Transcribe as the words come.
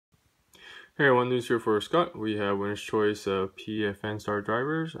Hey everyone, this is here for Scott. We have winner's choice of PFN Star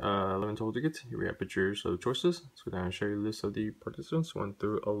Drivers, 11 total tickets. Here we have pictures of the choices. Let's go down and show you a list of the participants, 1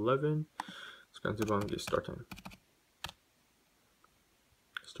 through 11. Let's go into the get start time.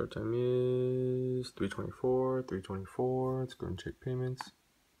 Start time is 3:24, 3:24. Let's go and check payments.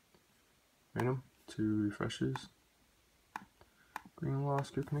 Random, 2 refreshes. Green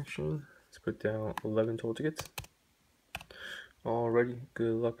lost your connection. Let's put down 11 total tickets. Alrighty,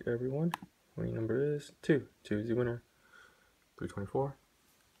 good luck everyone. Winning number is 2. 2 is the winner. 3:24.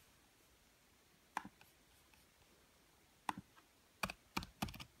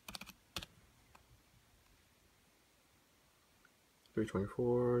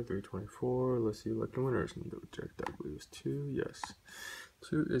 3:24, 3:24. Let's see lucky winners. Let me double check that. I believe it's 2. Yes.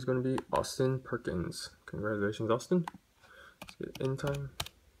 2 is going to be Austin Perkins. Congratulations, Austin. Let's get end time.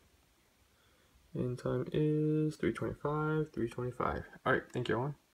 End time is 3:25, 3:25. Alright, thank you everyone.